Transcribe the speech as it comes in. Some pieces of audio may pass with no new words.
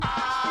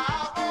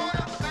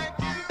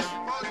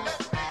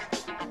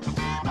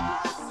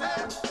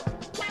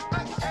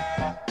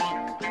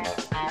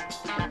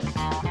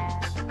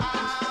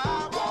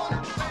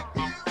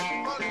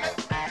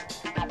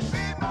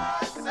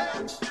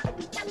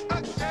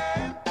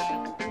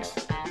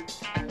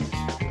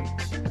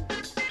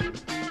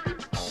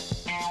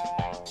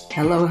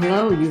Hello,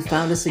 hello. You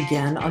found us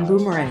again on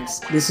Boomerangs.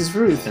 This is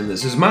Ruth. And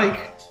this is Mike.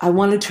 I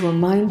wanted to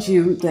remind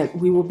you that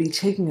we will be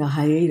taking a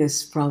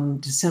hiatus from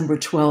December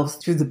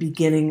 12th through the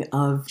beginning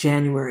of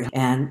January,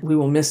 and we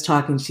will miss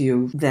talking to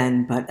you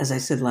then, but as I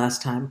said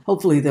last time,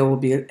 hopefully there will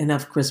be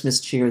enough Christmas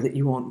cheer that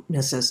you won't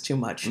miss us too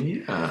much.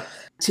 Yeah.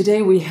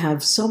 Today we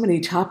have so many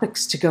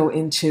topics to go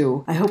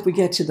into. I hope we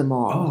get to them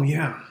all. Oh,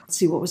 yeah. Let's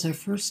see, what was our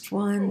first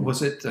one?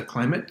 Was it the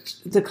climate?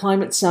 The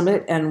climate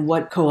summit and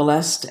what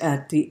coalesced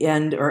at the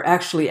end, or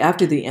actually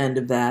after the end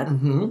of that.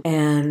 Mm-hmm.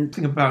 And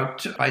Think about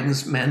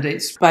Biden's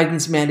mandates.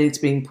 Biden's mandates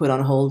being put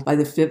on hold by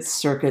the Fifth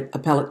Circuit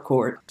Appellate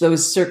Court.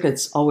 Those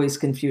circuits always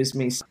confuse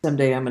me.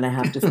 Someday I'm going to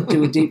have to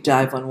do a deep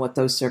dive on what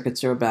those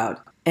circuits are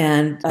about.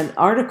 And an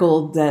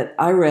article that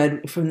I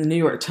read from the New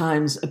York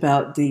Times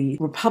about the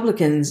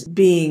Republicans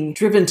being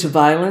driven to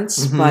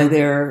violence by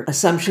their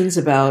assumptions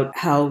about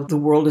how the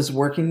world is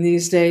working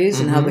these days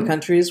and how the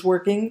country is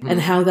working,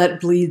 and how that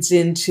bleeds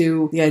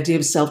into the idea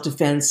of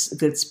self-defense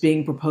that's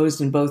being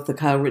proposed in both the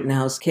Kyle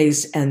Rittenhouse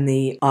case and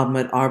the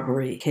Ahmaud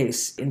Arbery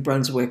case in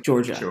Brunswick,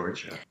 Georgia.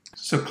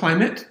 So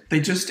climate, they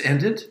just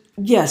ended?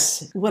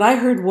 Yes. What I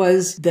heard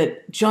was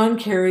that John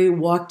Kerry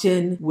walked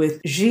in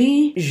with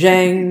Xi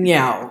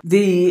Jinping,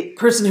 the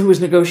person who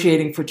was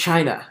negotiating for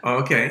China.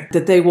 Okay.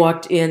 That they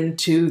walked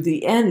into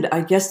the end.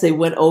 I guess they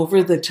went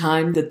over the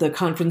time that the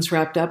conference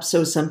wrapped up,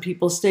 so some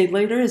people stayed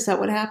later. Is that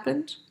what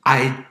happened?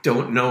 I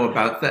don't know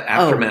about the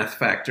aftermath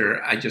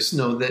factor. I just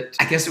know that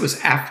I guess it was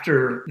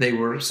after they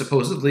were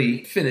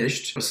supposedly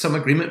finished, some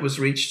agreement was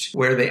reached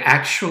where they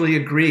actually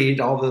agreed,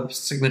 all the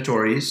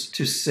signatories,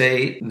 to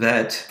say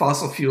that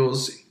fossil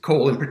fuels,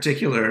 coal in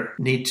particular,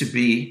 need to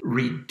be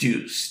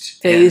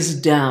reduced.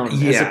 Phased down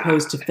as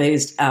opposed to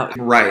phased out.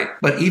 Right.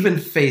 But even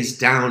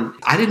phased down,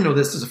 I didn't know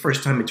this is the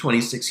first time in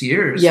 26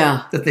 years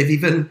that they've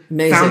even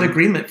found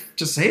agreement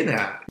to say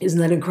that.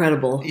 Isn't that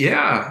incredible?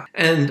 Yeah.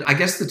 And I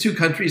guess the two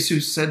countries who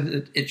said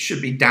that it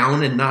should be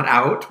down and not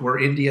out were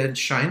India and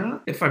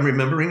China, if I'm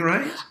remembering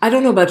right. I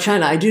don't know about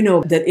China. I do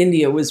know that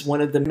India was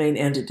one of the main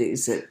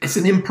entities. It's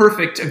an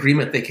imperfect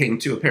agreement they came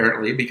to,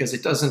 apparently, because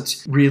it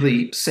doesn't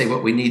really say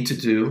what we need to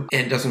do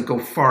and doesn't go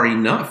far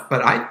enough.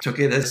 But I took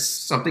it as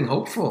something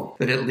hopeful,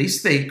 that at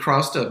least they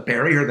crossed a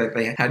barrier that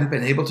they hadn't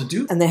been able to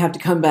do. And they have to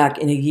come back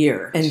in a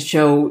year and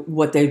show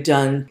what they've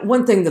done.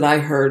 One thing that I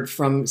heard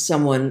from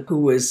someone who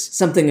was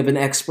something of an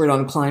expert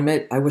on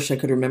climate, I wish I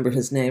could remember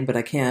his name, but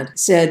I can't,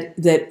 said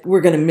that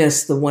we're going to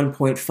miss the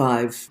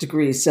 1.5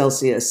 degrees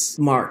Celsius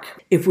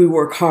mark. If we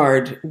work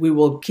hard, we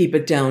will keep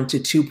it down to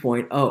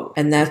 2.0.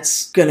 And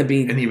that's going to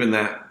be and even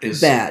that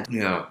is bad.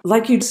 Yeah.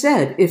 Like you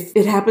said, if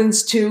it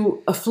happens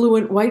to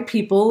affluent white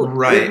people,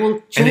 it will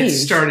change. And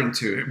it's starting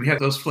to. We had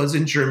those floods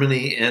in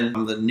Germany, and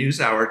the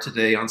NewsHour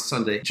today on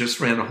Sunday just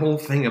ran a whole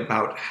thing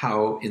about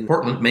how in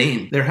Portland,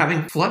 Maine, they're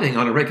having flooding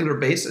on a regular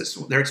basis.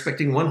 They're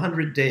expecting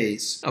 100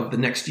 days of the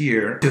next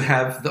year to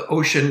have the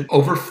ocean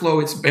overflow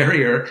its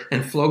barrier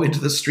and flow into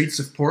the streets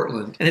of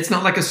Portland. And it's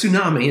not like a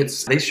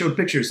tsunami. They showed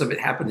pictures of it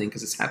happening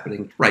because it's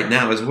happening right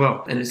now as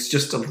well. And it's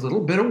just a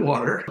little bit of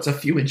water. It's a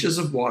few inches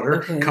of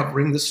water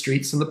covering the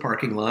streets and the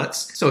parking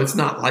lots. So it's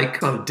not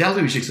like a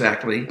deluge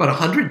exactly, but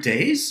 100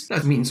 days?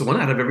 That means 1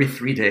 out of every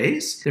 3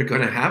 days they're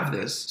going to have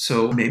this.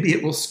 So maybe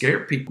it will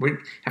scare people. We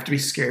have to be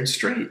scared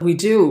straight. We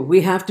do.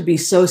 We have to be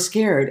so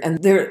scared.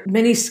 And there are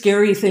many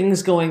scary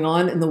things going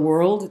on in the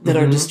world that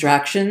are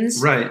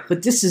distractions. Right.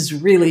 But this is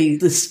really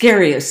the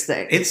scariest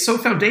thing. It's so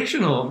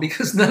foundational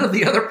because none of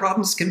the other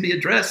problems can be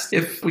addressed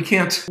if we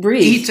can't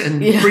breathe. Eat and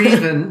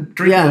breathe and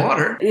drink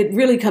water. It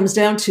really comes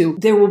down to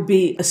there will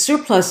be a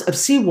surplus of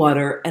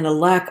seawater and a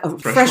lack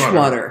of fresh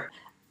water.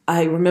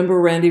 I remember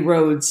Randy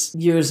Rhoads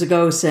years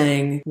ago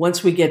saying,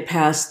 once we get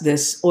past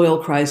this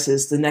oil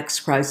crisis, the next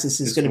crisis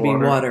is going to be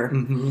water.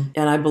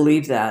 And I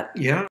believe that.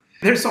 Yeah.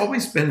 There's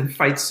always been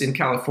fights in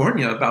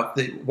California about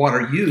the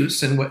water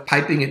use and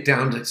piping it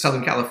down to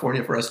Southern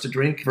California for us to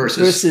drink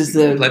versus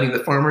letting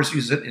the farmers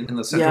use it in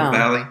the Central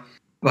Valley.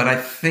 But I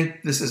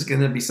think this is going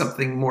to be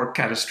something more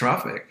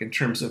catastrophic in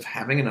terms of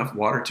having enough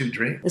water to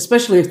drink.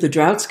 Especially if the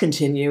droughts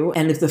continue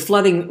and if the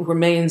flooding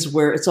remains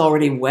where it's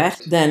already wet,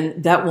 then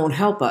that won't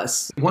help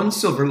us. One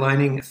silver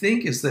lining, I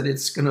think, is that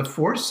it's going to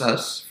force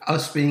us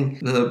being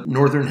the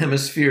Northern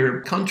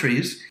Hemisphere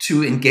countries,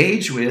 to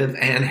engage with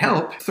and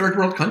help third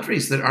world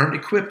countries that aren't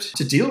equipped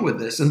to deal with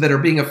this and that are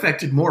being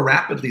affected more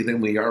rapidly than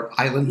we are,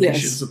 island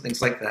nations and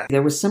things like that.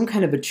 There was some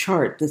kind of a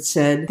chart that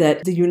said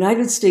that the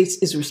United States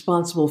is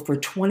responsible for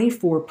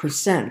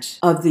 24%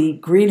 of the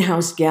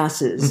greenhouse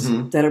gases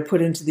that are put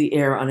into the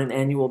air on an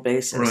annual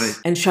basis. Right.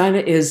 And China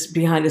is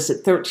behind us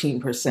at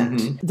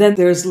 13%. Then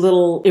there's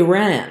little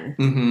Iran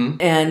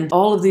and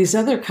all of these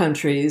other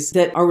countries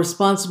that are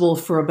responsible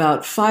for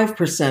about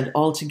 5%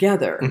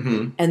 altogether.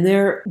 And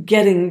they're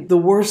getting the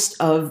worst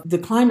of the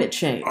climate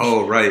change.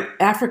 Oh, right.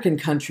 African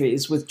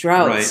countries with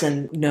droughts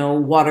and no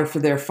water for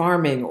their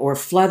farming or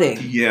flooding.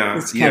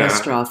 It's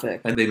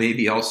catastrophic. And they may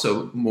be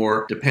also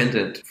more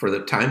dependent, for the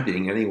time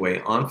being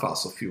anyway, on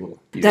fossil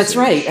fuel. That's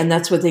right. And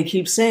that's what they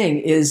keep saying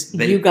is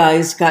you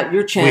guys got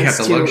your chance.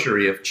 We have the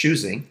luxury of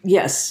choosing.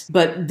 Yes,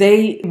 but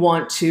they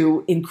want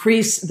to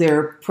increase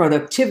their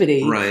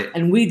productivity. Right.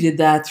 And we did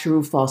that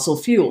through fossil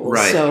fuels.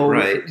 Right, so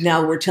right.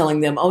 now we're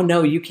telling them, oh,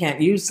 no, you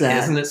can't use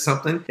that. Isn't it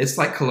something? It's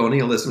like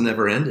colonialism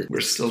never ended.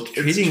 We're still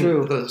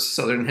treating the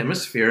Southern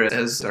Hemisphere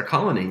as our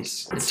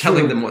colonies. It's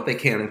telling them what they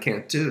can and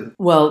can't do.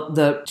 Well,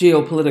 the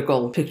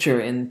geopolitical picture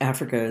in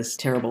Africa is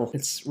terrible.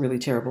 It's really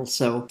terrible.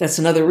 So that's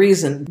another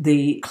reason.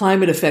 The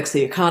climate affects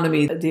the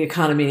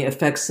economy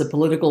affects the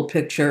political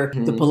picture.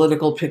 Mm-hmm. The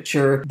political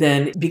picture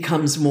then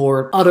becomes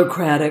more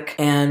autocratic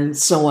and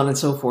so on and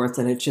so forth.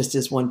 And it just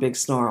is one big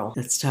snarl.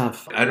 It's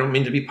tough. I don't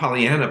mean to be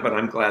Pollyanna, but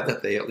I'm glad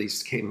that they at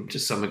least came to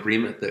some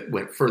agreement that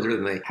went further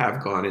than they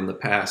have gone in the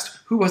past.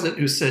 Who was it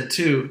who said,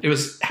 too? It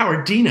was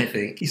Howard Dean, I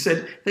think. He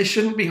said they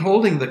shouldn't be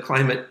holding the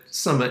climate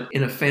summit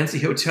in a fancy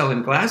hotel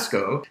in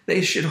Glasgow.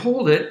 They should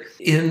hold it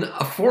in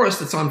a forest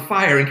that's on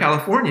fire in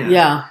California.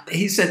 Yeah.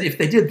 He said if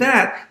they did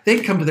that,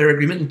 they'd come to their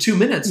agreement in 2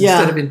 minutes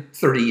instead of in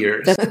 30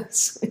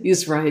 years.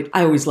 He's right.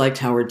 I always liked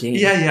Howard Dean.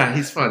 Yeah,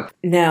 he's fun.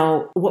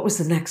 Now, what was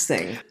the next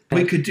thing?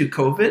 We could do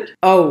COVID.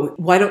 Oh,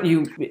 why don't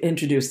you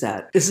introduce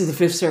that? This is the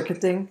Fifth Circuit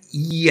thing?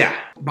 Yeah.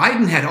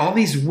 Biden had all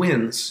these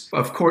wins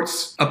of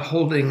courts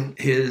upholding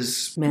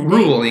his mandate.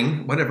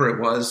 Ruling, whatever it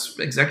was,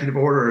 executive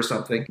order or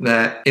something,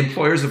 that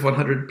employers of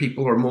 100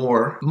 people or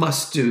more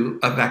must do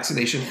a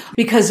vaccination.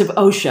 Because of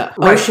OSHA.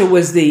 Right. OSHA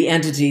was the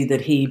entity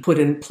that he put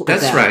in place.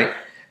 That's right.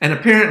 And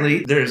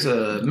apparently there's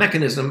a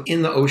mechanism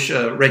in the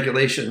OSHA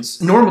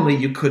regulations. Normally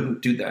you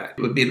couldn't do that.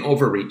 It would be an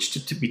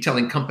overreach to be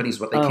telling companies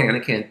what they can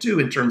and can't do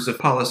in terms of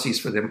policies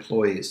for the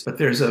employees. But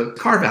there's a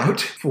carve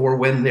out for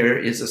when there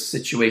is a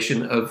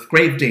situation of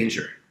grave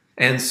danger.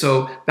 And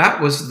so that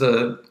was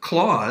the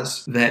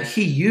clause that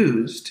he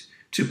used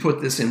to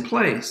put this in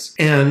place.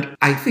 And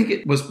I think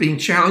it was being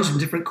challenged in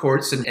different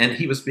courts and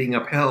he was being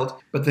upheld.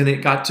 But then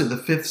it got to the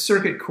Fifth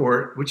Circuit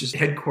Court, which is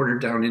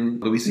headquartered down in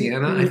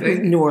Louisiana, I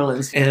think. New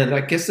Orleans. And I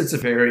guess it's a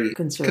very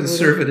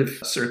conservative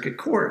circuit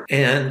court.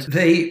 And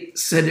they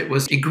said it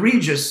was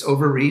egregious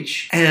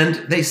overreach. And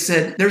they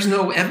said there's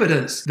no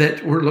evidence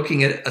that we're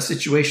looking at a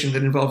situation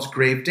that involves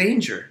grave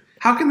danger.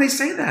 How can they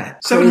say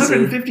that?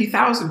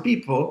 750,000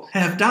 people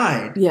have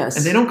died. Yes.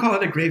 And they don't call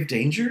it a grave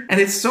danger.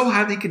 And it's so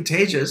highly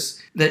contagious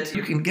that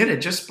you can get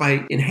it just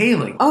by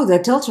inhaling. Oh,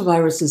 that Delta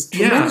virus is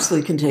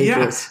tremendously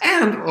contagious.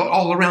 Yeah. And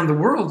all around the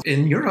world,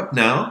 in Europe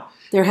now,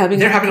 they're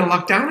having a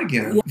lockdown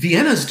again. Yeah.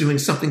 Vienna's doing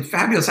something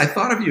fabulous. I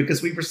thought of you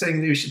because we were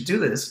saying that you should do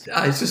this.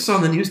 I just saw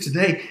on the news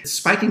today, it's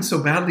spiking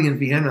so badly in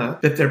Vienna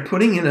that they're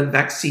putting in a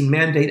vaccine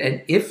mandate.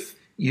 And if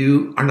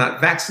you are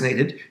not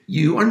vaccinated,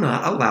 you are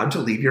not allowed to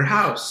leave your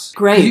house.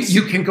 Great.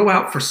 You can go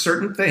out for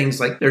certain things,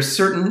 like there's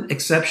certain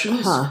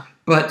exceptions,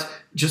 but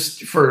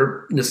just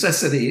for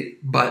necessity,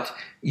 but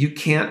you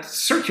can't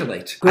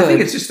circulate. Good. I think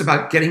it's just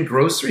about getting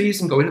groceries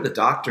and going to the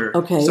doctor,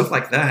 stuff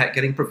like that,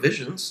 getting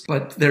provisions.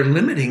 But they're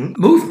limiting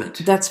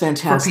movement. That's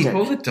fantastic. For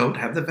people that don't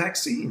have the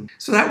vaccine.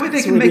 So that way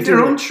they can make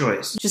their own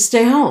choice. Just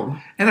stay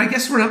home. And I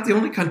guess we're not the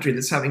only country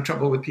that's having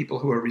trouble with people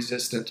who are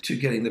resistant to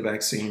getting the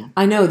vaccine.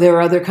 I know. There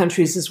are other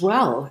countries as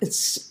well.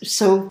 It's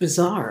so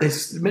bizarre. They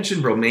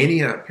mentioned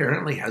Romania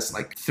apparently has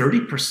like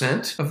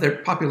 30% of their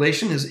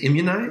population is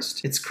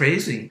immunized. It's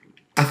crazy.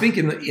 I think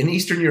in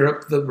Eastern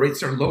Europe, the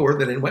rates are lower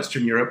than in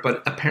Western Europe,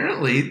 but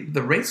apparently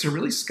the rates are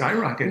really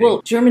skyrocketing.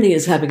 Well, Germany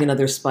is having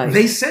another spike.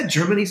 They said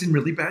Germany's in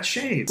really bad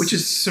shape, which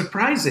is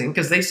surprising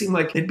because they seem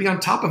like they'd be on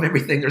top of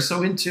everything. They're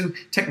so into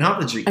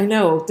technology. I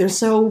know. They're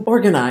so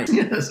organized.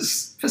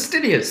 Yes,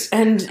 fastidious.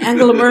 And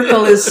Angela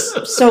Merkel is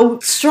so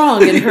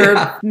strong in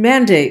her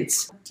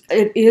mandates.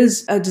 It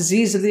is a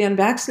disease of the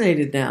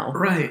unvaccinated now.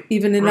 Right.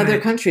 Even in other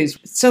countries.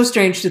 It's so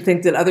strange to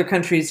think that other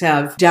countries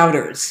have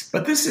doubters.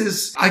 But this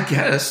is, I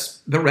guess,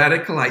 the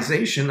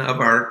radicalization of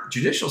our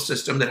judicial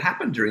system that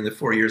happened during the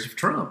 4 years of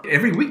Trump.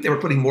 Every week they were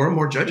putting more and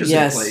more judges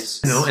in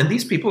place. And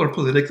these people are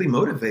politically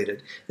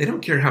motivated. They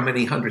don't care how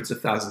many hundreds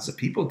of thousands of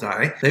people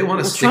die. They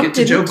want to stick it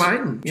to Joe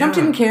Biden. Trump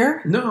didn't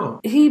care. No.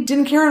 He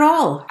didn't care at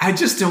all. I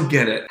just don't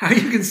get it. How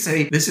you can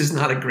say this is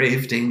not a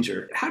grave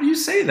danger. How do you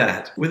say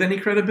that with any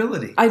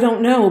credibility? I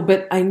don't know,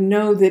 but I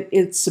know that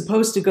it's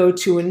supposed to go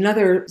to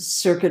another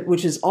circuit,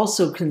 which is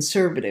also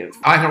conservative.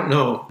 I don't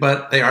know,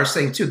 but they are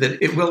saying, too,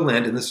 that it will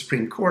land in the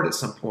Supreme Court at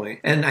some point.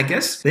 And I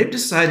guess they've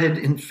decided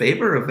in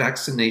favor of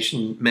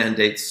vaccination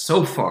mandates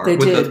so far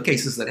the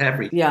cases that have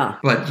reached. Yeah.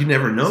 But you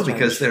never know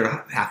because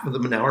half of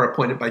them now are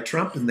appointed by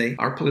Trump and they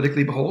are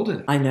politically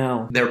beholden. I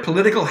know. They're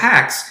political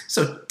hacks.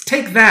 So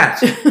take that,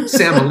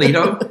 Sam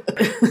Alito.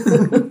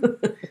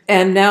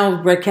 And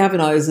now Brett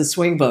Kavanaugh is a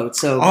swing vote.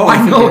 So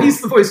I know.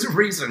 He's the voice of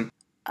reason.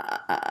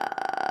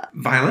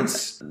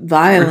 Violence?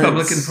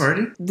 Republican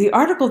Party? The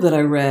article that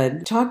I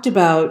read talked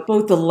about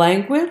both the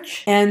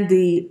language and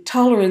the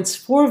tolerance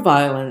for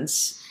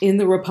violence in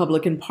the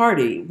Republican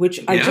Party, which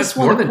I just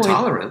want to point... more than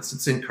tolerance.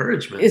 It's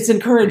encouragement. It's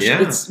encouraged.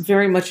 Yeah. It's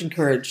very much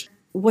encouraged.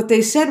 What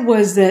they said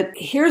was that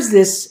here's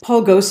this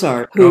Paul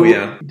Gosar who he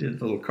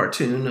did a little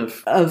cartoon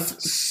of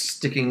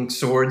sticking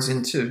swords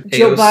into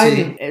Joe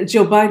AOC.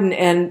 Joe Biden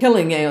and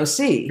killing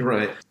AOC.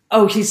 Right.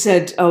 Oh, he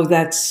said,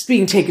 that's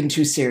being taken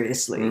too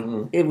seriously.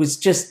 Mm-hmm. It was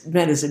just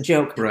meant as a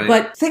joke. Right.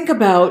 But think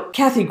about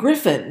Kathy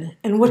Griffin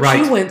and what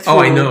she went through. Oh,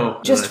 I know.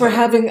 Just for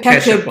having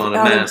ketchup on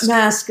a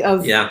mask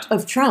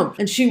of Trump.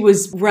 And she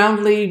was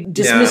roundly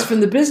dismissed from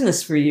the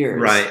business for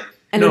years. Right.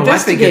 And I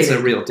think it's a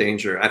real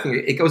danger. I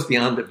think it goes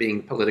beyond it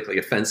being politically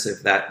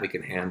offensive. That we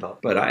can handle.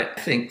 But I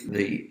think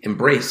the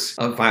embrace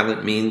of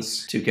violent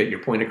means to get your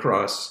point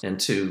across and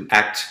to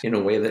act in a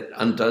way that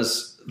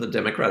undoes the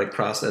democratic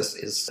process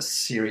is a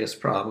serious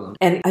problem.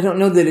 And I don't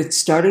know that it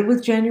started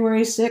with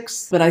January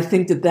 6th, but I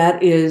think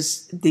that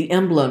is the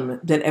emblem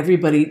that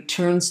everybody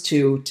turns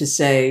to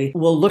say,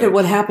 well, look at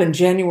what happened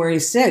January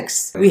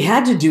 6th. We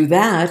had to do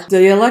that.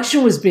 The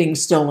election was being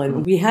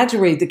stolen. We had to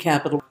raid the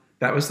Capitol.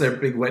 That was their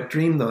big wet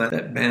dream, though,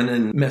 that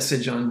Bannon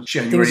message on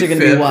January 5th. Things are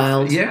going to be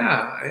wild.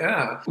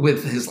 Yeah.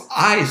 With his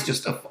eyes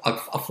just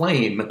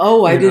aflame.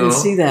 Oh, I didn't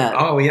see that.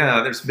 Oh,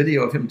 yeah. There's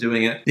video of him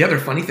doing it. The other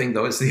funny thing,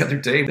 though, is the other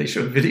day they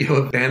showed video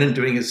of Bannon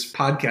doing his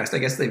podcast. I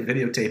guess they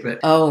videotape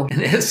it. Oh.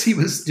 And as he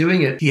was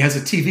doing it, he has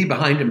a TV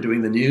behind him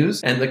doing the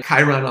news. And the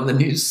chyron on the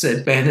news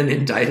said, Bannon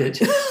indicted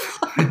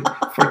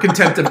for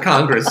contempt of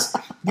Congress.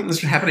 This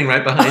was happening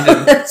right behind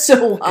him. That's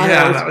so wild.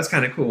 Yeah, that was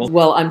kind of cool.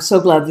 Well, I'm so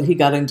glad that he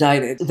got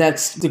indicted.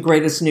 That's the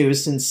greatest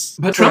news since...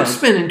 But Trump's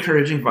been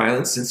encouraging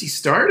violence since he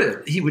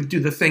started. He would do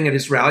the thing at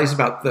his rallies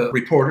about the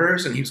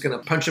reporters, and he was going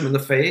to punch them in the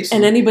face.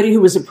 And anybody who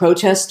was a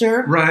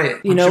protester. Right.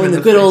 You know, in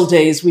the good old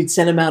days, we'd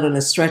send him out on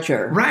a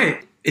stretcher.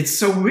 Right. It's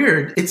so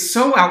weird. It's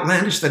so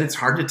outlandish that it's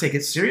hard to take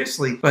it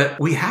seriously. But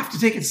we have to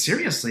take it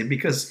seriously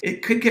because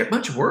it could get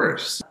much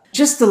worse.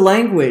 Just the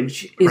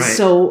language is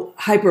so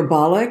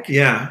hyperbolic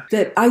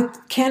that I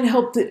can't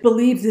help but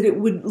believe that it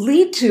would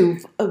lead to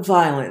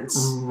violence.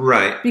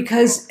 Right.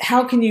 Because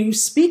how can you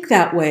speak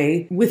that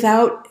way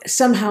without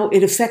somehow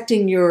it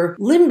affecting your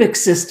limbic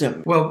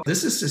system? Well,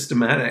 this is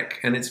systematic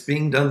and it's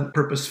being done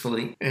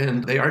purposefully.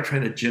 And they are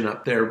trying to gin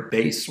up their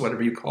base,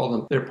 whatever you call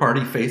them, their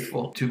party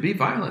faithful, to be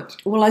violent.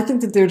 Well, I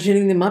think that they're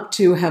ginning them up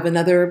to have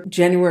another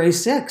January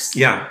 6th.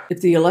 Yeah. If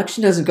the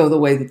election doesn't go the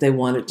way that they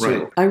want it to.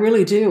 Right. I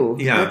really do.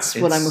 Yeah. That's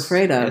what I'm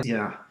afraid of.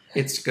 Yeah,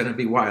 it's going to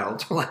be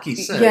wild, like he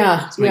said.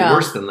 Yeah, it's going to be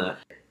worse than that.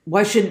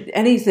 Why should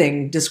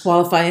anything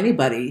disqualify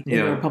anybody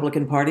in the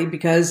Republican Party?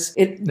 Because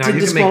it now did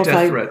you disqualify... can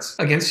make death threats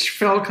against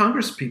fellow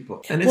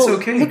Congresspeople, and it's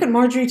okay. Look at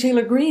Marjorie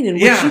Taylor Greene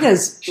and what she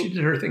does. She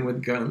did her thing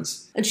with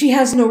guns. And she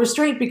has no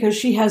restraint because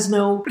she has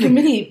no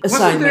committee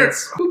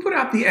assignments. Who put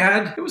out the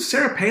ad? It was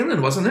Sarah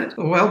Palin, wasn't it?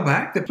 A while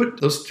back. They put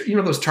those,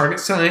 those target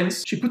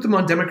signs. She put them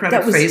on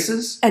Democratic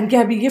faces. And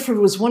Gabby Gifford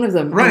was one of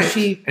them.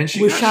 Right. And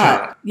she was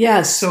shot.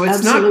 Yes, so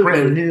it's not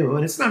brand new,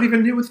 and it's not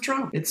even new with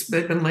Trump.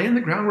 They've been laying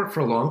the groundwork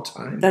for a long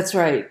time. That's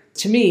right.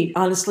 To me,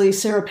 honestly,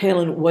 Sarah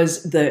Palin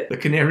was the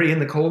canary in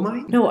the coal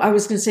mine? No, I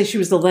was going to say she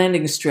was the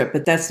landing strip,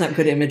 but that's not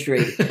good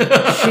imagery.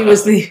 She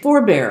was the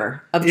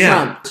forebearer of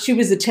Trump. She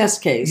was the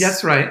test case.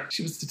 That's right.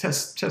 She was the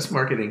test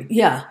marketing.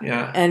 Yeah.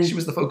 Yeah. And she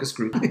was the focus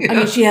group. I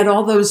mean, she had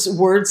all those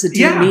words that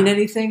didn't mean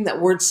anything,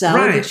 that word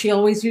salad that she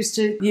always used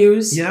to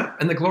use. Yeah,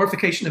 and the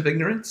glorification of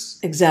ignorance.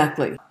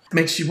 Exactly.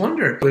 Makes you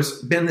wonder.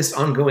 There's been this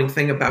ongoing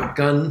thing about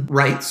gun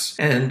rights,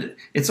 and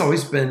it's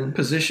always been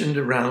positioned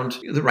around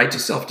the right to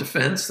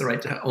self-defense, the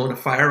right to own a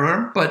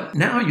firearm. But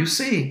now you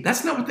see,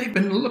 that's not what they've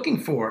been looking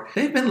for.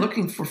 They've been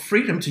looking for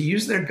freedom to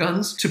use their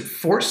guns to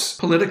force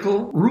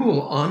political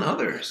rule on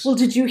others. Well,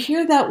 did you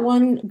hear that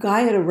one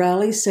guy at a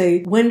rally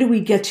say, when do we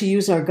get to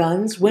use our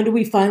guns? When do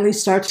we finally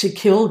start to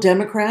kill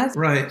Democrats?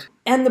 Right.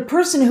 And the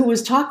person who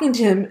was talking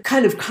to him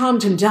kind of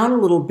calmed him down a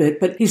little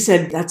bit, but he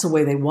said, that's the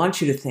way they want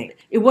you to think.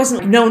 It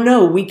wasn't,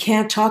 no, we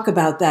can't talk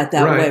about that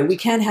way. We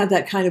can't have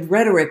that kind of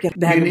rhetoric. You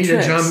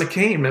needed John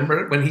McCain,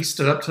 remember, when he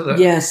stood up to the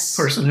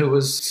person who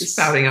was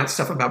spouting out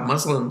stuff about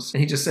Muslims,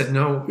 and he just said,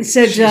 no, he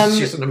said,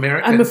 she's an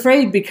American. I'm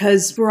afraid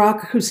because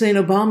Barack Hussein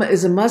Obama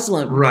is a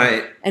Muslim.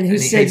 Right. And he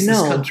said hates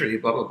no. This country,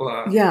 blah, blah,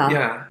 blah. Yeah.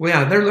 Yeah. Well,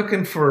 yeah, they're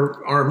looking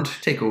for armed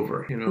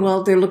takeover,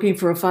 Well, they're looking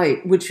for a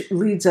fight, which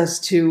leads us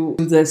to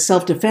the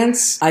self-defense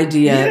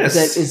idea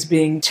that is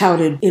being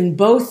touted in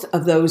both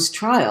of those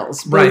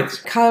trials.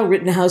 Both Kyle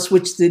Rittenhouse,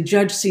 which the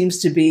judge seems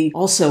to be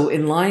also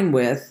in line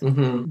with,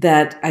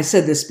 that I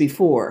said this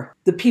before.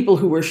 The people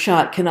who were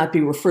shot cannot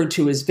be referred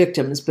to as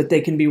victims, but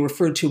they can be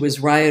referred to as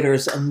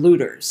rioters and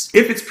looters.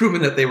 If it's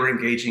proven that they were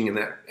engaging in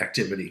that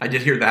activity. I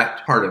did hear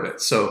that part of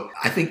it. So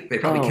I think they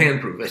probably can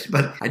prove it.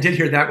 But I did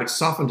hear that, which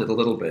softened it a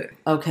little bit.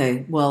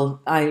 Okay.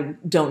 Well, I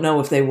don't know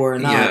if they were or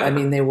not. Yeah. I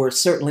mean, they were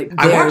certainly...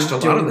 I watched a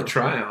lot of the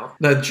trial.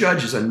 The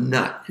judge is a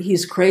nut.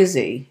 He's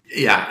crazy.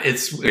 Yeah,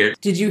 it's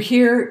weird. Did you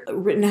hear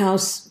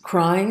Rittenhouse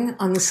crying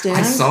on the stand?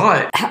 I saw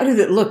it. How did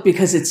it look?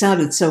 Because it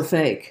sounded so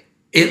fake.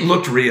 It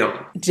looked real.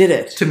 Did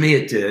it? To me,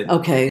 it did.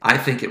 Okay. I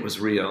think it was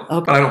real.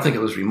 Okay. But I don't think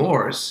it was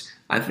remorse.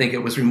 I think it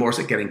was remorse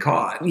at getting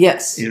caught.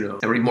 Yes.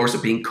 And remorse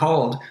at being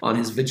called on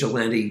his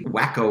vigilante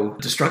wacko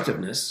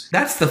destructiveness.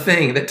 That's the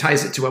thing that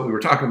ties it to what we were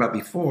talking about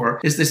before,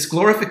 is this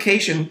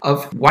glorification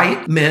of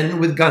white men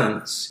with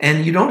guns.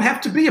 And you don't have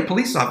to be a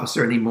police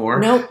officer anymore.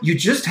 Nope. You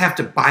just have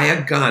to buy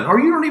a gun. Or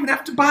you don't even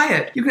have to buy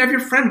it. You can have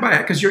your friend buy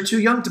it because you're too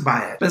young to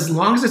buy it. But as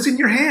long as it's in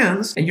your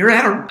hands and you're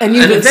at and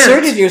you've an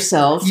inserted event,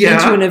 yourself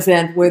into an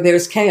event where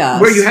there's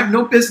chaos. where you have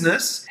no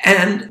business.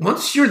 And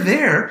once you're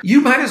there,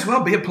 you might as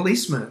well be a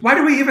policeman. Why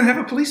do we even have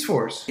a police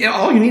force?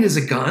 All you need is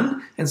a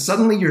gun, and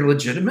suddenly you're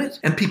legitimate,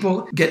 and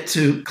people get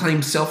to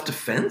claim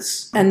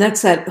self-defense. And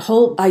that's that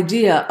whole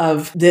idea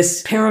of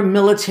this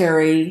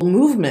paramilitary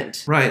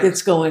movement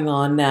that's going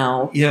on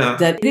now. Yeah.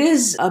 That it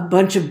is a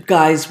bunch of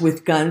guys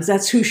with guns.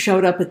 That's who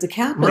showed up at the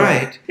Capitol.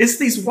 Right. It's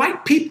these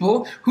white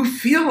people who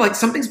feel like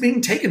something's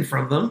being taken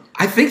from them.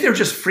 I think they're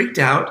just freaked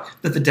out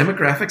that the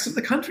demographics of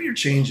the country are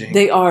changing.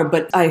 They are,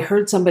 but I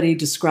heard somebody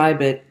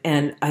describe it,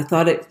 and I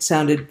thought it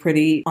sounded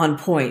pretty on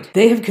point.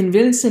 They have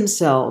convinced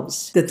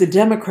themselves that the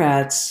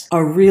Democrats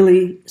are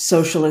really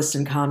socialists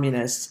and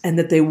communists, and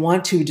that they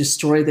want to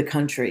destroy the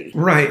country.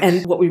 Right.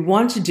 And what we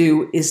want to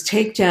do is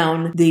take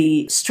down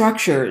the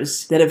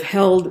structures that have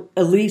held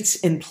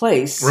elites in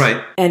place,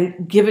 right,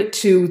 and give it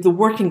to the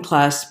working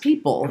class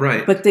people.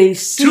 Right. But they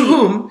see to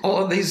whom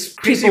all of these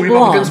crazy people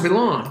Republicans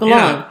belong.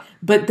 Yeah.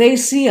 But they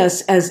see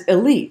us as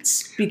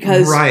elites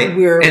because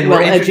we're and well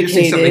we're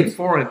introducing educated. Something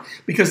foreign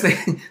because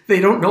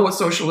they don't know what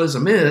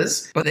socialism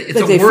is, but it's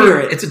But a they word. fear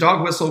it. It's a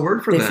dog whistle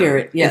word for They them. fear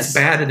it, yes. It's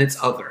bad and it's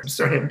other. I'm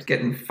starting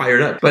getting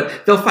fired up,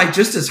 but they'll fight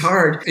just as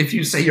hard if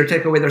you say you're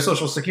taking away their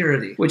Social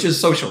Security, which is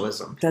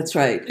socialism. That's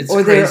right. It's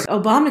or crazy. their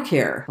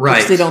Obamacare, Right.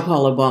 which they don't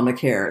call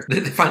Obamacare.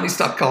 They finally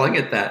stopped calling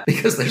it that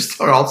because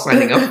they're all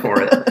signing up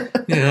for it.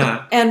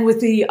 Yeah. And with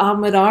the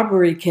Ahmaud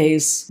Arbery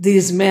case,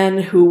 these men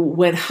who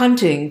went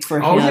hunting for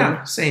him. Oh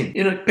yeah, same.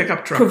 In a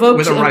pickup truck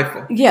with a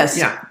rifle. Yes.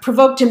 Yeah.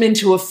 Provoked him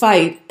into a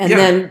fight and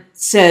then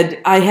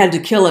said, I had to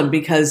kill him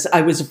because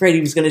I was afraid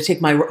he was going to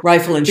take my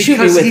rifle and shoot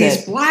me with it. Because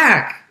he's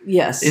black.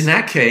 Yes. In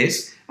that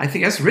case, I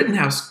think S.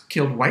 Rittenhouse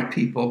killed white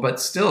people, but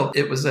still,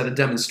 it was at a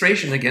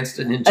demonstration against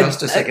an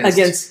injustice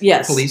against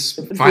police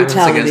violence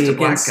against a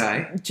black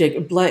guy.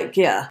 Jacob Blake,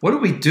 yeah. What do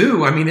we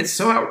do? I mean, it's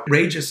so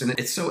outrageous and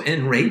it's so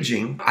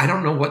enraging. I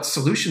don't know what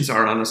solutions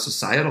are on a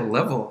societal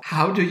level.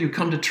 How do you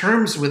come to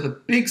terms with a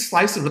big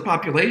slice of the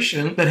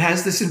population that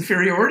has this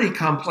inferiority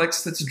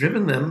complex that's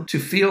driven them to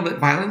feel that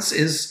violence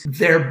is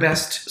their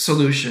best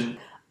solution?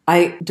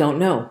 I don't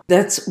know.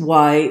 That's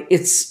why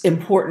it's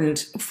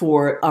important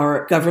for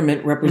our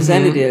government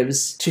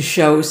representatives to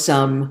show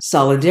some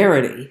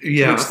solidarity,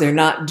 which they're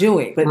not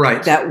doing. But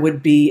that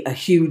would be a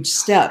huge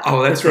step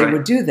if they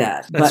would do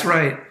that. That's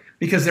right.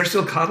 Because they're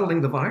still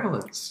coddling the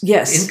violence.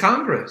 Yes. In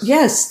Congress.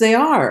 Yes, they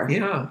are.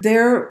 Yeah.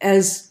 They're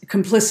as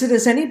complicit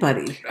as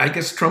anybody. I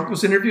guess Trump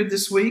was interviewed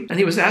this week, and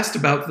he was asked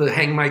about the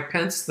Hang Mike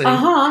Pence thing.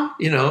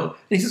 And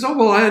he says, oh,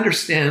 well, I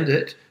understand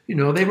it.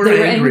 They were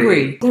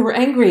angry. They were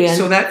angry. And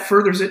so that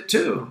furthers it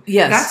too.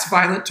 Yes. That's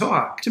violent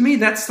talk. To me,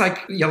 that's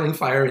like yelling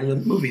fire in the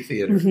movie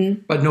theater.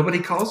 But nobody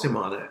calls him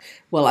on it.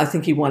 Well, I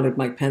think he wanted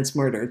Mike Pence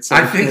murdered. So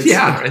I think,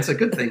 it's a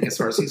good thing as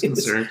far as he's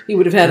concerned. He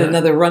would have had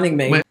another running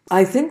mate.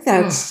 I think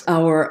that's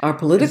our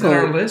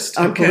political list?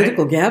 Our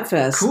political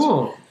gabfest.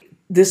 Cool.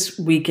 This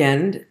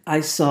weekend,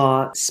 I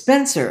saw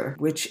Spencer,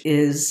 which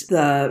is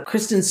the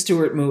Kristen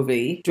Stewart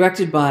movie,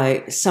 directed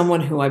by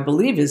someone who I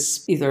believe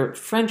is either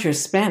French or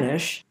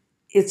Spanish.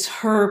 It's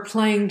her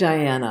playing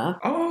Diana.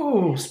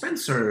 Oh,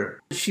 Spencer.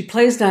 She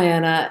plays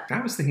Diana. I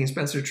was thinking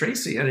Spencer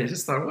Tracy, and I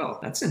just thought, well,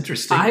 that's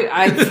interesting.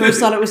 I first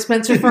thought it was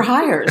Spencer for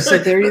Hire, so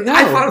there you go.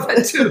 I thought of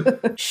that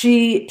too.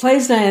 She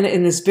plays Diana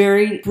in this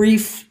very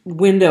brief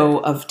window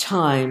of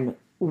time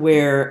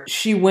where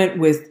she went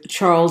with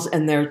Charles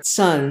and their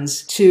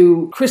sons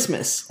to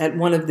Christmas at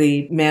one of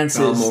the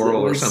manses.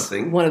 Balmoral or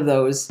something. One of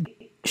those.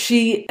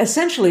 She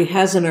essentially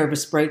has a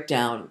nervous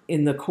breakdown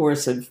in the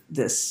course of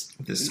this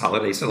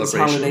holiday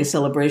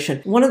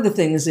celebration. One of the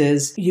things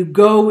is you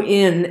go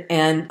in,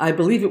 and I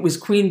believe it was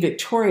Queen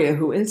Victoria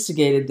who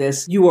instigated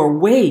this, you are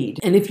weighed.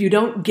 And if you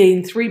don't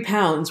gain 3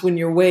 pounds when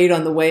you're weighed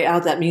on the way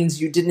out, that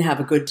means you didn't have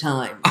a good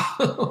time.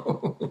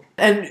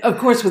 And of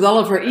course, with all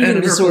of her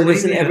eating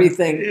disorders and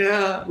everything,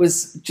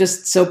 was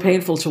just so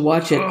painful to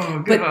watch it. Oh,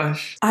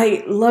 gosh. But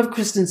I love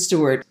Kristen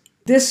Stewart.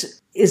 This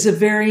is a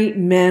very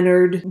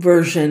mannered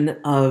version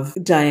of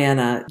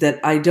Diana that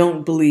I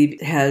don't believe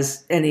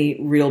has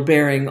any real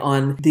bearing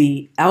on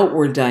the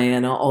outward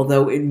Diana,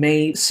 although it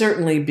may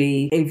certainly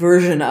be a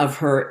version of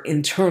her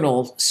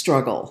internal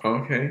struggle.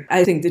 Okay.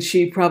 I think that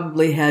she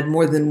probably had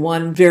more than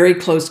one very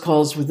close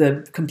calls with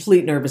a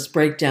complete nervous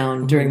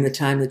breakdown during the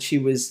time that she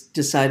was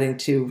deciding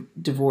to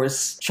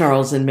divorce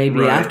Charles and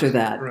maybe after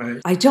that.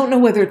 Right. I don't know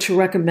whether to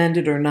recommend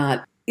it or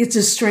not. It's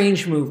a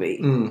strange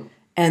movie.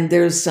 And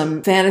there's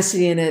some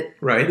fantasy in it.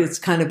 Right. It's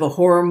kind of a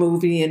horror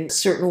movie in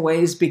certain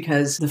ways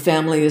because the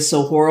family is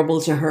so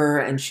horrible to her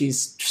and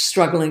she's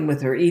struggling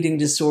with her eating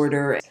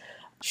disorder.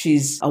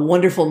 She's a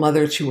wonderful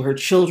mother to her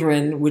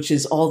children, which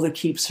is all that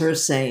keeps her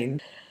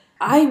sane.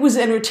 I was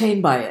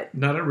entertained by it.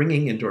 Not a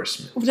ringing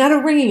endorsement. Not a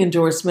ringing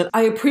endorsement.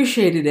 I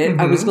appreciated it.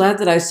 I was glad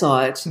that I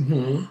saw it.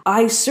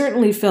 I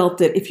certainly felt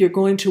that if you're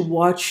going to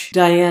watch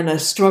Diana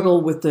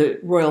struggle with the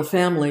royal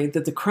family,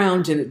 that The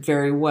Crown did it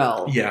very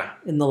well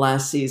in the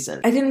last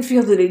season. I didn't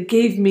feel that it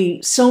gave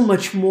me so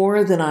much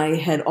more than I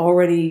had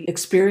already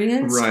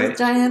experienced with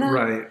Diana.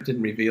 Right. It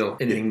didn't reveal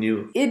anything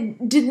new.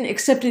 It didn't,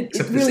 except it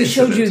really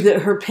showed you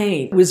that her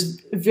pain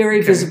was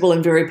very visible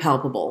and very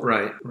palpable.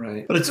 Right.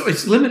 But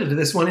it's limited to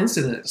this one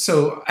incident.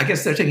 So I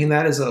guess they're taking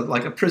that as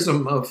like a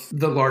prism of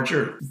the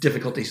larger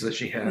difficulties that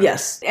she had.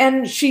 Yes.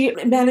 And she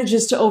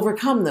manages to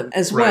overcome them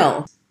as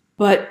well.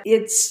 But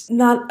it's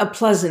not a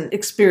pleasant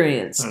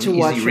experience to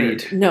watch her.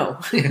 Read. No.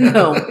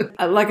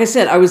 Like I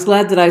said, I was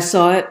glad that I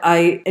saw it.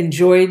 I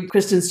enjoyed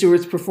Kristen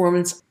Stewart's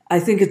performance. I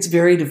think it's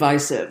very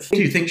divisive.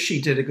 Do you think she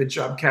did a good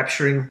job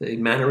capturing the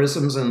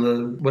mannerisms and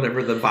the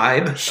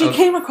vibe? She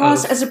came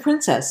across as a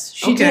princess.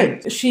 She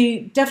did.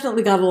 She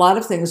definitely got a lot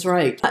of things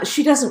right.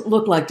 She doesn't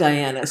look like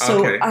Diana.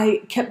 So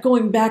I kept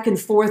going back and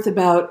forth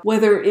about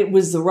whether it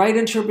was the right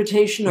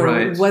interpretation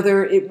or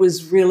whether it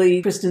was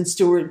really Kristen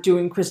Stewart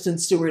doing Kristen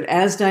Stewart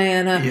as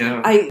Diana.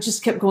 Yeah. I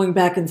just kept going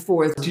back and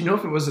forth. Do you know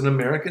if it was an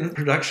American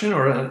production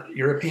or a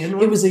European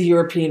one? It was a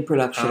European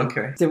production.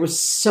 Okay. There were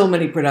so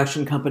many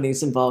production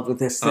companies involved with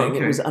this thing.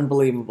 It was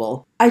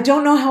unbelievable. I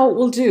don't know how it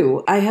will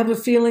do. I have a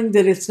feeling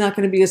that it's not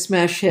going to be a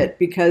smash hit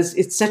because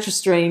it's such a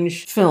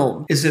strange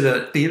film. Is it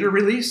a theater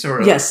release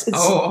or? Yes,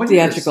 it's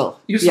theatrical.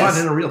 You saw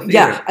it in a real theater?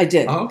 Yeah, I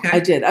did. Oh, okay. I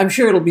did. I'm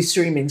sure it'll be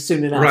streaming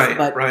soon enough.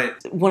 Right.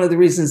 One of the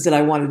reasons that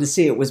I wanted to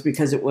see it was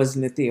because it was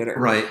in a theater.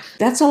 Right.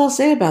 That's all I'll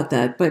say about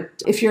that. But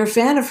if you're a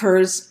fan of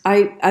hers,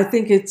 I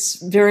think it's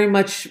very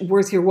much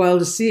worth your while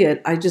to see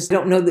it. I just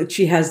don't know that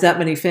she has that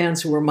many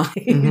fans who are my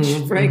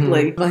age,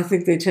 frankly. I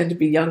think they tend to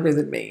be younger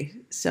than me.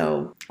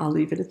 So I'll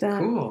leave it at that.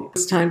 Cool.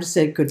 It's time to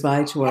say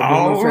goodbye to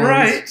our Boomer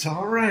friends.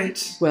 All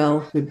right.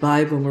 Well,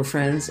 goodbye, Boomer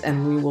friends,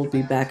 and we will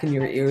be back in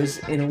your ears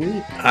in a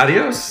week.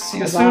 Adios. See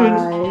you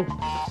soon.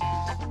 Bye.